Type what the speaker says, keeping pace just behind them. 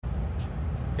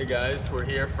Hey guys, we're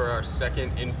here for our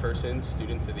second in-person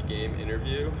Students of the Game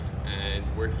interview, and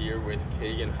we're here with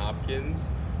Kagen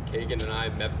Hopkins. Kagen and I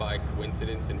met by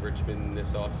coincidence in Richmond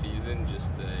this off-season,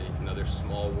 just another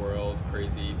small world,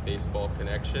 crazy baseball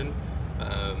connection.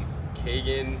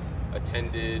 Kagen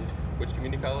attended which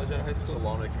community college out of high school?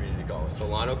 Solano Community College.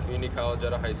 Solano Community College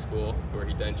out of high school, where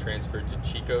he then transferred to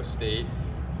Chico State.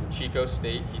 From Chico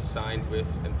State, he signed with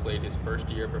and played his first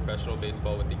year of professional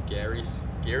baseball with the Gary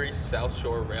South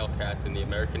Shore Railcats in the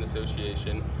American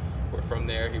Association, where from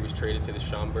there he was traded to the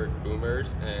Schaumburg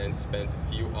Boomers and spent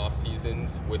a few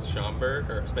seasons with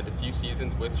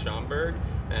Schaumburg.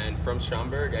 And from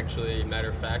Schaumburg, actually, matter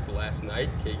of fact, last night,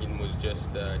 Kagen was just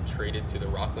traded to the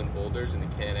Rockland Boulders in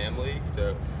the Can-Am League,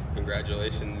 so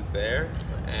congratulations there.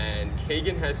 And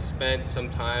Kagen has spent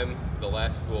some time the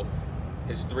last,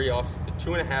 his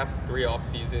 2.5, 3 off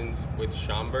seasons with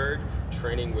Schaumburg,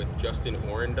 training with Justin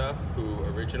Orenduff, who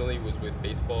originally was with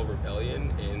Baseball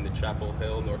Rebellion in the Chapel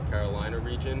Hill, North Carolina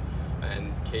region.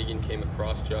 And Kagen came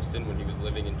across Justin when he was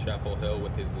living in Chapel Hill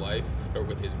with his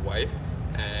wife.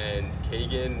 And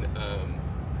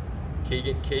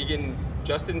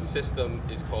Justin's system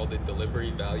is called the Delivery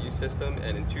Value System,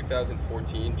 and in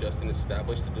 2014, Justin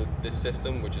established this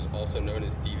system, which is also known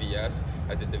as DVS,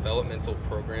 as a developmental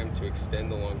program to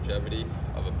extend the longevity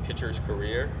of a pitcher's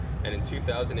career. And in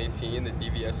 2018, the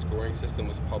DVS scoring system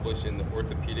was published in the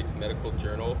Orthopedics Medical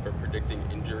Journal for predicting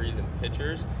injuries in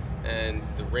pitchers. And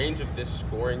the range of this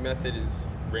scoring method is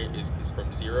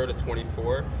from 0 to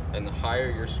 24, and the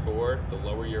higher your score, the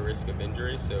lower your risk of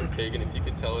injury. So Kagen, if you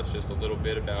could tell us just a little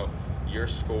bit about your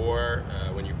score,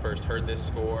 when you first heard this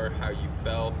score, how you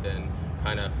felt, and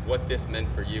kind of what this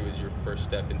meant for you as your first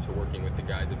step into working with the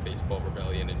guys at Baseball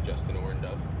Rebellion and Justin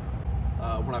Orenduff.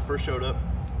 When I first showed up,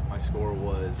 my score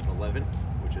was an 11,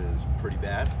 which is pretty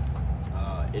bad.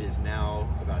 It is now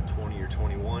about 20 or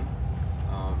 21,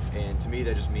 and to me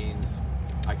that just means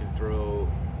I can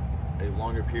throw a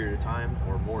longer period of time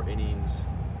or more innings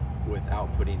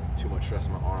without putting too much stress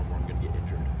on my arm where I'm going to get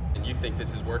injured. And you think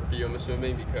this has worked for you, I'm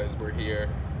assuming, because we're here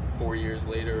 4 years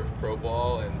later of pro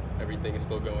ball and everything is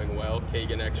still going well.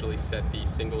 Kagen actually set the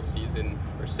single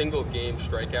game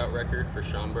strikeout record for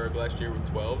Schaumburg last year with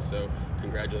 12, so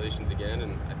congratulations again,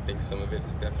 and I think some of it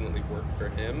has definitely worked for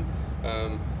him.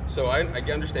 So I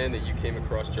understand that you came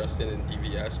across Justin and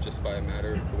DVS just by a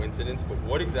matter of coincidence, but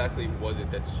what exactly was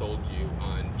it that sold you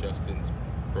on Justin's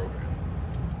program?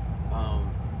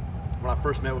 When I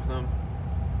first met with him,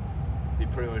 he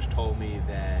pretty much told me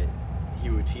that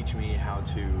he would teach me how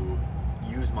to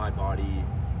use my body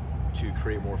to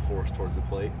create more force towards the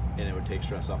plate, and it would take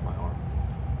stress off my arm.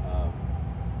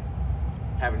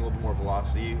 Having a little bit more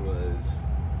velocity was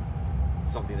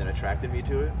something that attracted me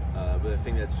to it, but the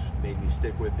thing that's made me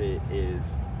stick with it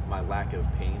is my lack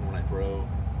of pain when I throw.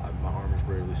 My arm is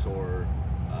rarely sore.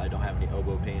 I don't have any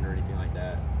elbow pain or anything like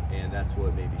that, and that's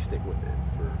what made me stick with it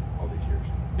for all these years.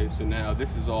 Okay, so now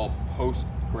this is all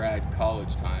post-grad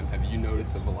college time. Have you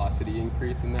noticed a velocity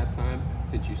increase in that time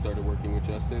since you started working with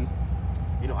Justin?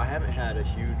 You know, I haven't had a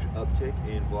huge uptick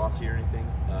in velocity or anything.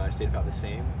 I stayed about the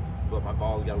same, but my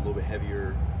balls got a little bit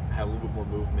heavier, had a little bit more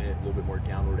movement, a little bit more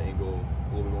downward angle,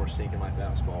 a little bit more sink in my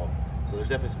fastball. So there's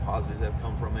definitely some positives that have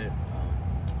come from it.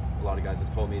 A lot of guys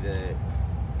have told me that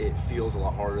it feels a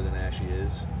lot harder than it actually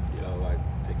is, so I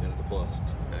take that as a plus.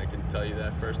 I can tell you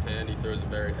that firsthand. He throws a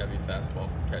very heavy fastball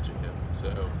from catching him,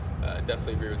 so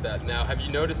definitely agree with that. Now, have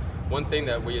you noticed one thing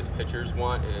that we as pitchers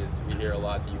want is we hear a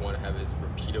lot that you want to have as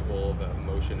repeatable of a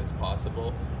motion as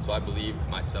possible. So I believe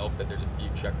myself that there's a few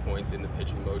checkpoints in the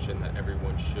pitching motion that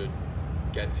everyone should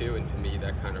get to, and to me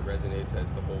that kind of resonates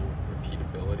as the whole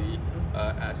repeatability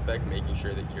aspect, making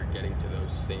sure that you're getting to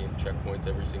those same checkpoints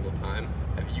every single time.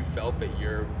 Have you felt that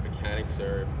your mechanics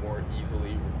are more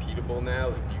easily repeatable now?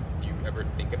 Like, do you ever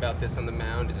think about this on the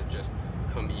mound? Does it just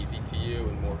come easy to you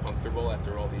and more comfortable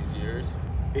after all these years?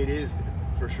 It is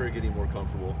for sure getting more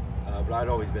comfortable, but I'd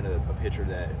always been a pitcher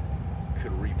that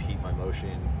could repeat my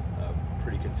motion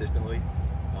pretty consistently.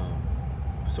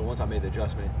 So once I made the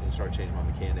adjustment and started changing my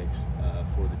mechanics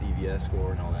for the DVS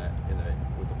score and all that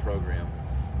with the program,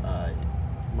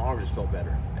 my arm just felt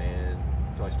better. And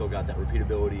so I still got that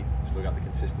repeatability, still got the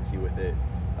consistency with it,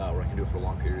 where I can do it for a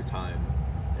long period of time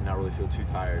and not really feel too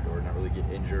tired or not really get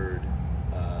injured,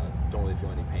 don't really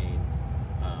feel any pain.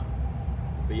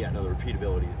 But yeah, no, the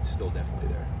repeatability is still definitely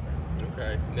there.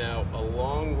 Okay. Now,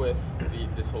 along with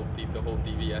the whole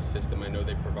DVS system, I know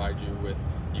they provide you with,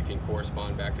 you can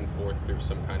correspond back and forth through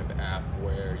some kind of app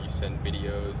where you send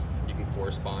videos, you can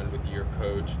correspond with your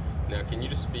coach. Now, can you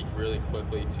just speak really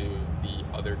quickly to the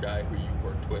other guy who you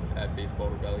worked with at Baseball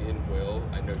Rebellion, Will?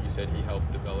 I know you said he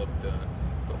helped develop the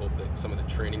some of the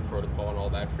training protocol and all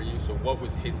that for you. So what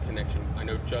was his connection? I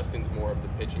know Justin's more of the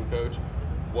pitching coach.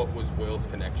 What was Will's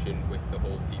connection with the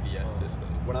whole DVS system?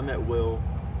 When I met Will,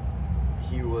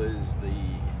 he was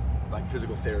the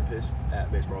physical therapist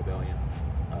at Baseball Rebellion.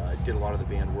 Did a lot of the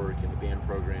band work in the band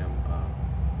program.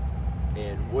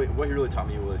 And what he really taught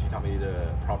me was, he taught me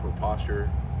the proper posture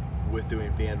with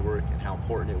doing band work and how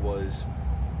important it was.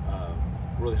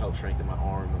 Really helped strengthen my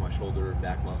arm and my shoulder,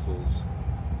 back muscles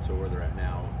to where they're at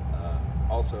now.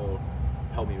 Also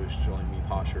helped me with showing me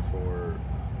posture for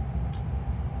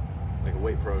like a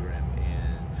weight program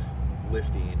and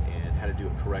lifting and how to do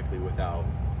it correctly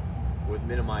with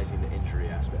minimizing the injury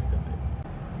aspect of it.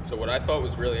 So what I thought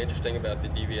was really interesting about the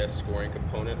DVS scoring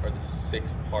component are the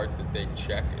 6 parts that they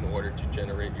check in order to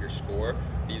generate your score.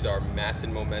 These are mass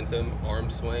and momentum,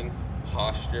 arm swing,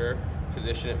 posture,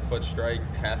 position at foot strike,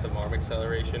 path of arm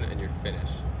acceleration, and your finish.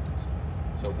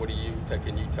 So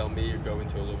can you tell me or go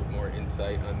into a little bit more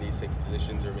insight on these 6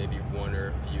 positions, or maybe one or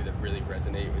a few that really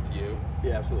resonate with you?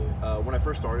 Yeah, absolutely. When I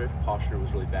first started, posture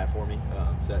was really bad for me.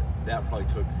 So that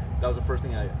was the first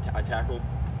thing I tackled,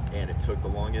 and it took the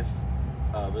longest.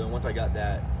 But then once I got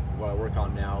that, what I work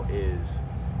on now is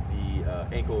the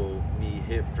ankle, knee,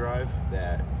 hip drive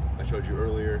that I showed you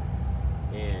earlier.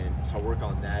 And so I work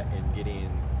on that and getting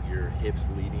your hips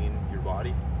leading your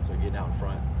body, so getting out in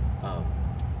front.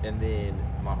 And then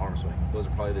my arm swing. Those are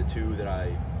probably the 2 that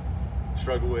I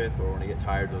struggle with, or when I get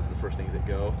tired, those are the first things that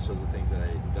go. So those are the things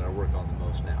that I work on the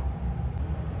most now.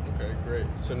 Okay, great.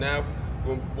 So now,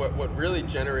 what really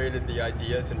generated the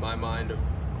ideas in my mind of,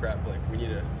 crap, like we need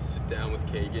to sit down with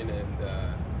Kagen and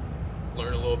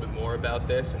learn a little bit more about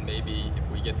this, and maybe if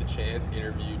we get the chance,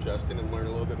 interview Justin and learn a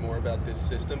little bit more about this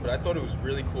system. But I thought it was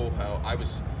really cool how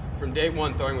from day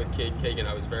one throwing with Kagen,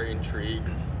 I was very intrigued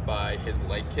by his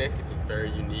leg kick. It's a very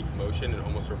unique motion. It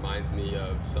almost reminds me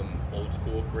of some old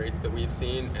school greats that we've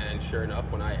seen. And sure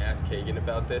enough, when I asked Kagen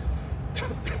about this,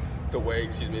 the way,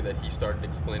 that he started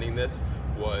explaining this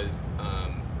was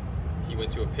he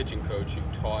went to a pitching coach who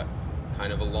taught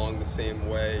kind of along the same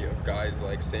way of guys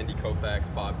like Sandy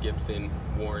Koufax, Bob Gibson,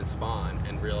 Warren Spahn,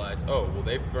 and realized,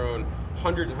 they've thrown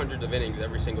hundreds and hundreds of innings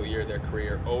every single year of their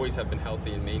career, always have been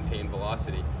healthy and maintained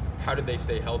velocity. How did they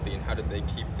stay healthy, and how did they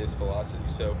keep this velocity?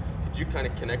 So could you kind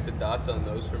of connect the dots on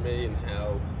those for me, and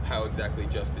how exactly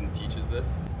Justin teaches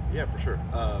this? Yeah, for sure.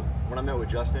 When I met with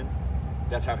Justin,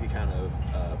 that's how he kind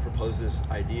of proposed this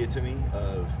idea to me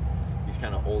of these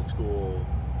kind of old school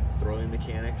throwing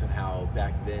mechanics, and how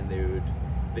back then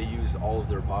they used all of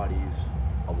their bodies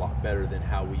a lot better than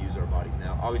how we use our bodies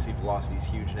now. Obviously velocity is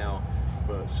huge now,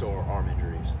 but so are arm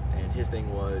injuries. And his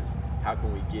thing was, how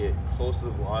can we get close to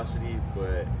the velocity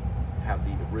but have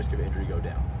the risk of injury go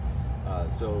down?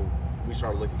 So he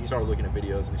started looking at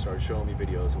videos, and he started showing me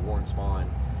videos of Warren Spahn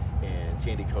and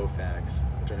Sandy Koufax,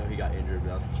 which I know he got injured,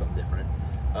 but that's for something different.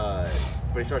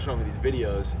 But he started showing me these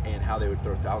videos and how they would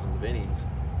throw thousands of innings,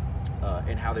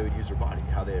 and how they would use their body,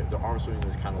 how their arm swing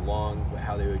was kind of long, but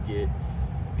how they would get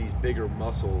these bigger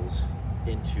muscles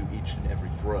into each and every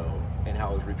throw, and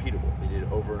how it was repeatable. They did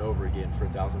it over and over again for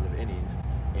thousands of innings,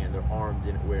 and their arm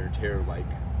didn't wear and tear like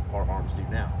our arms do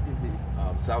now.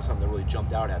 Mm-hmm. So that was something that really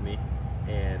jumped out at me.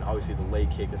 And obviously the leg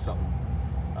kick is something,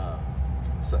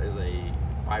 is a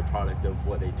byproduct of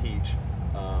what they teach.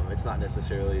 It's not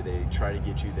necessarily they try to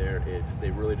get you there,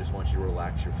 they really just want you to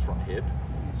relax your front hip,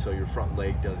 so your front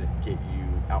leg doesn't get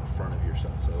you out front of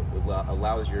yourself. So it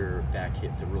allows your back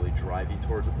hip to really drive you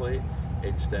towards the plate,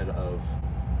 instead of,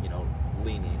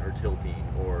 leaning or tilting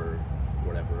or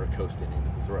whatever, or coasting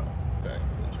into the throw. Okay,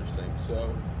 interesting.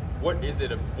 So what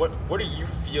are you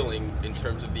feeling in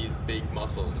terms of these big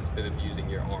muscles instead of using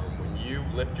your arm? When you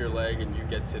lift your leg and you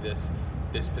get to this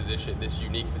position, this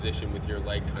unique position with your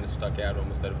leg kind of stuck out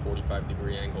almost at a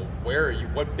 45-degree angle,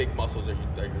 what big muscles are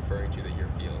you referring to that you're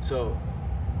feeling? So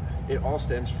it all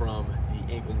stems from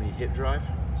the ankle, knee, hip drive.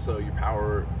 So your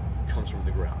power comes from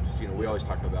the ground. So, we always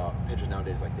talk about pitchers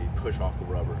nowadays, like they push off the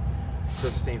rubber. So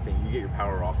it's the same thing. You get your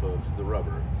power off of the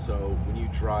rubber. So when you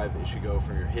drive, it should go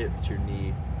from your hip to your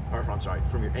knee,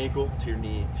 from your ankle to your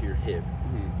knee to your hip,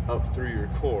 up through your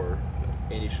core,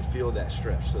 and you should feel that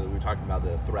stretch. So we're talking about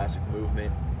the thoracic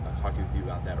movement. I talked with you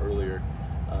about that earlier,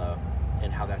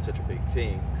 and how that's such a big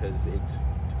thing, because it's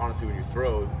honestly, when you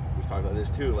throw, we've talked about this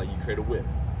too, like you create a whip.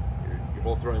 Your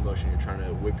whole throwing motion, you're trying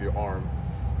to whip your arm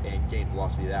and gain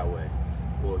velocity that way.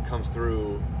 Well, it comes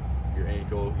through your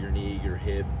ankle, your knee, your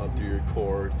hip, up through your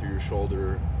core, through your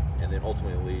shoulder, and then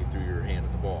ultimately through your hand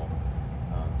and the ball.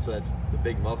 So that's the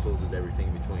big muscles, is everything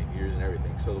in between, ears and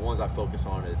everything. So the ones I focus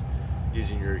on is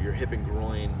using your hip and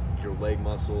groin, your leg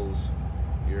muscles,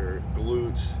 your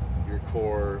glutes, your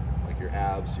core, like your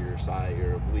abs, your side,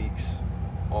 your obliques,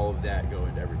 all of that go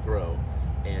into every throw.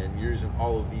 And you're using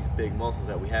all of these big muscles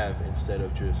that we have instead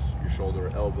of just your shoulder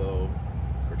or elbow.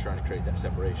 We're trying to create that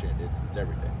separation. It's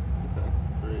everything. Okay,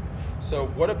 great. So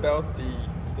what about the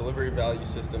delivery value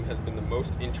system has been the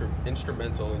most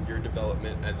instrumental in your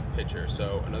development as a pitcher?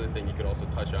 So another thing you could also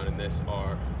touch on in this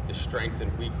are the strengths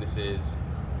and weaknesses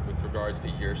with regards to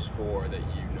your score that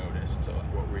you noticed. So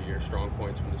like, what were your strong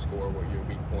points from the score, what were your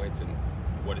weak points, and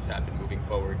what has happened moving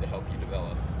forward to help you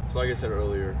develop? So like I said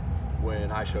earlier,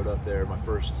 when I showed up there, my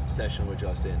first session with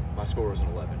Justin, my score was an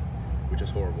 11, which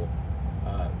is horrible.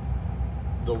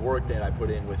 The work that I put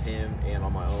in with him and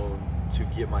on my own to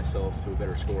get myself to a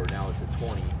better score, now it's a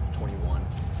 20, 21.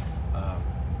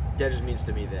 That just means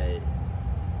to me that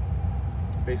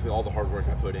basically all the hard work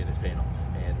I put in is paying off,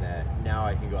 and that now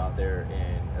I can go out there,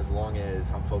 and as long as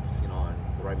I'm focusing on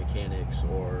the right mechanics,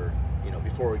 or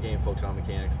before a game focusing on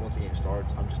mechanics, once a game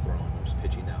starts, I'm just throwing, I'm just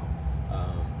pitching now.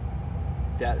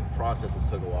 That process has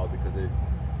took a while because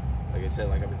like I said,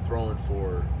 like I've been throwing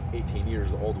for 18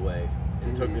 years the old way,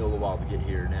 and it took me a little while to get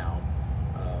here now.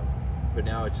 But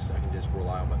now I can just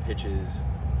rely on my pitches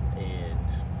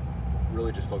and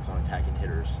really just focus on attacking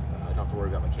hitters. I don't have to worry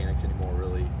about mechanics anymore,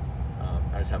 really.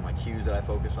 I just have my cues that I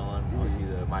focus on. Obviously,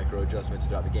 the micro adjustments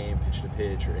throughout the game, pitch to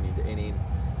pitch or inning to inning.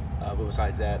 But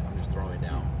besides that, I'm just throwing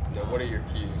now. Now, what are your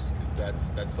cues?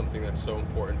 Because that's something that's so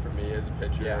important for me as a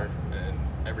pitcher and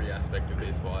every aspect of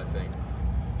baseball, I think.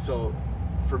 So,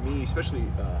 for me, especially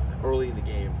early in the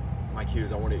game, my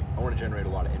cues, I want to generate a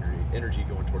lot of energy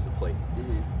going towards the plate.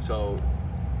 So,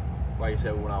 like I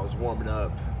said, when I was warming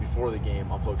up before the game,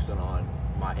 I'm focusing on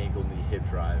my ankle, knee, hip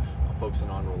drive. I'm focusing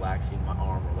on relaxing my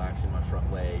arm, relaxing my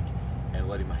front leg, and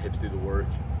letting my hips do the work,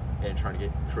 and trying to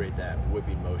create that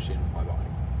whipping motion with my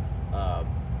body.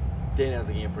 Then as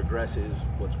the game progresses,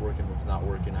 what's working, what's not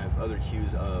working, I have other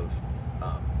cues of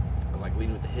like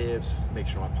leading with the hips, make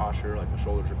sure my posture, like my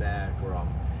shoulders are back,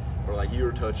 or like you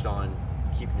were touched on,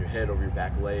 keeping your head over your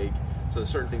back leg. So there's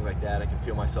certain things like that. I can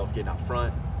feel myself getting out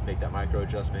front, make that micro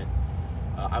adjustment.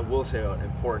 I will say an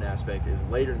important aspect is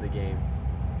later in the game,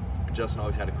 Justin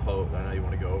always had a quote that I know you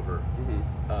want to go over.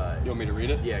 You want me to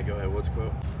read it? Yeah, go ahead. What's the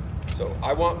quote? So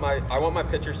I want my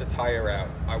pitchers to tire out.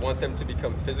 I want them to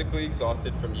become physically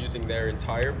exhausted from using their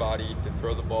entire body to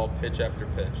throw the ball pitch after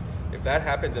pitch. If that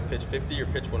happens at pitch 50 or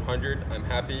pitch 100, I'm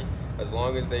happy, as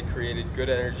long as they created good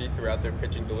energy throughout their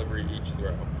pitching delivery each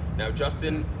throw. Now,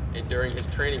 Justin, during his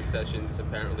training sessions,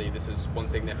 apparently this is one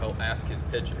thing that he'll ask his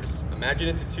pitchers. Imagine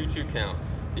it's a 2-2 count.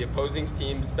 The opposing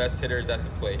team's best hitter is at the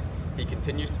plate. He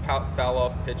continues to foul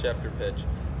off pitch after pitch.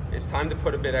 It's time to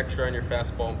put a bit extra on your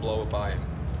fastball and blow it by him.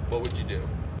 What would you do?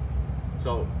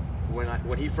 So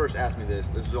when he first asked me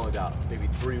this was only about maybe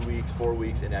 3 weeks, 4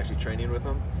 weeks into actually training with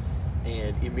him.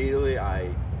 And immediately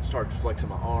I started flexing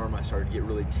my arm. I started to get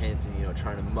really tense and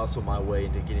trying to muscle my way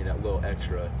into getting that little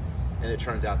extra. And it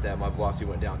turns out that my velocity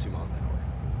went down 2 miles an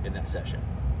hour in that session.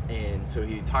 And so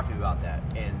he talked to me about that.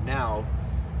 And now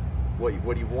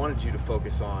what he wanted you to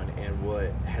focus on, and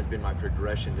what has been my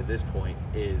progression to this point,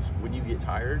 is when you get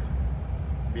tired,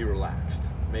 be relaxed.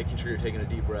 Making sure you're taking a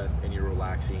deep breath and you're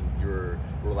relaxing. You're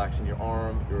relaxing your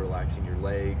arm, you're relaxing your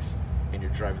legs, and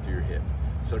you're driving through your hip.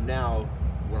 So now,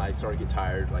 when I start to get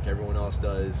tired, like everyone else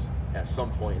does at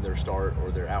some point in their start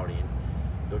or their outing,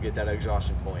 they'll get that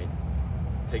exhaustion point,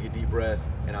 take a deep breath,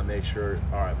 and I make sure,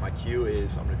 all right, my cue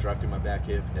is I'm going to drive through my back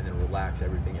hip and then relax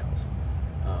everything else.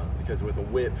 Because with a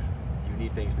whip, you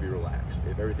need things to be relaxed.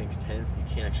 If everything's tense, you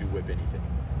can't actually whip anything.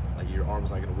 Like your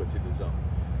arm's not going to whip through the zone.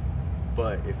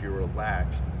 But if you're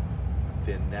relaxed,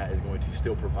 then that is going to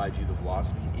still provide you the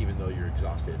velocity even though you're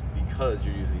exhausted, because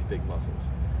you're using these big muscles.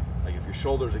 Like if your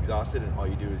shoulder's exhausted and all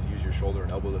you do is use your shoulder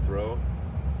and elbow to throw,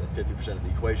 that's 50% of the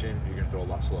equation. You're going to throw a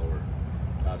lot slower.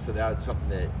 So that's something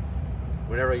that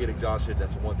whenever I get exhausted,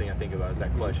 that's the one thing I think about is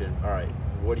that question. All right,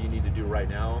 what do you need to do right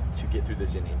now to get through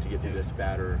this inning, to get through this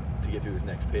batter, to get through this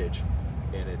next pitch?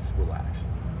 And it's relax.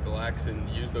 Relax and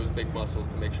use those big muscles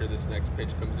to make sure this next pitch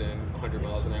comes in 100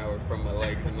 miles an hour from my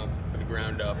legs and the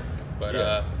ground up. But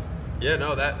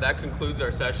that concludes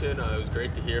our session. It was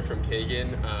great to hear from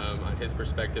Kagen on his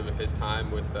perspective of his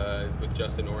time with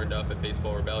Justin Orenduff at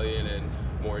Baseball Rebellion, and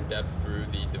more in depth through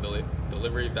the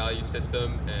delivery value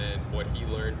system and what he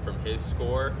learned from his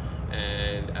score,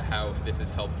 and how this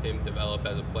has helped him develop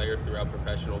as a player throughout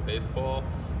professional baseball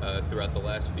throughout the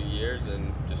last few years.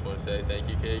 And just want to say thank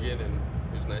you, Kagen, and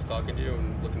it was nice talking to you,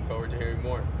 and looking forward to hearing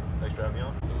more. Thanks for having me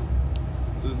on.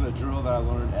 So this is a drill that I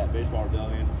learned at Baseball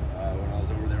Rebellion when I was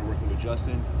over there working with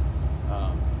Justin.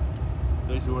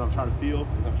 Basically what I'm trying to feel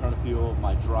is I'm trying to feel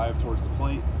my drive towards the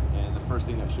plate, and the first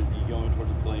thing that should be going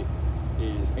towards the plate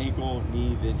is ankle,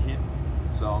 knee, then hip.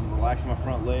 So I'm relaxing my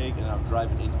front leg and I'm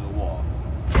driving into the wall.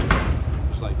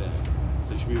 Just like that.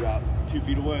 So you should be about 2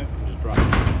 feet away and just drive.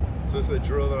 So this is a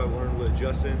drill that I learned with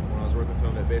Justin when I was working with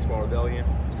him at Baseball Rebellion.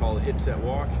 It's called a hip set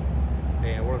walk.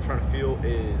 And what I'm trying to feel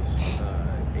is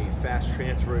a fast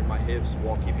transfer in my hips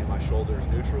while keeping my shoulders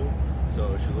neutral.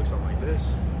 So it should look something like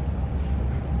this.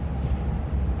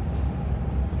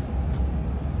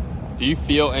 Do you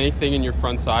feel anything in your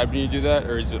front side when you do that,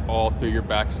 or is it all through your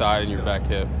back side and your back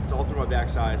hip? It's all through my back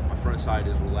side. My front side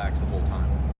is relaxed the whole time.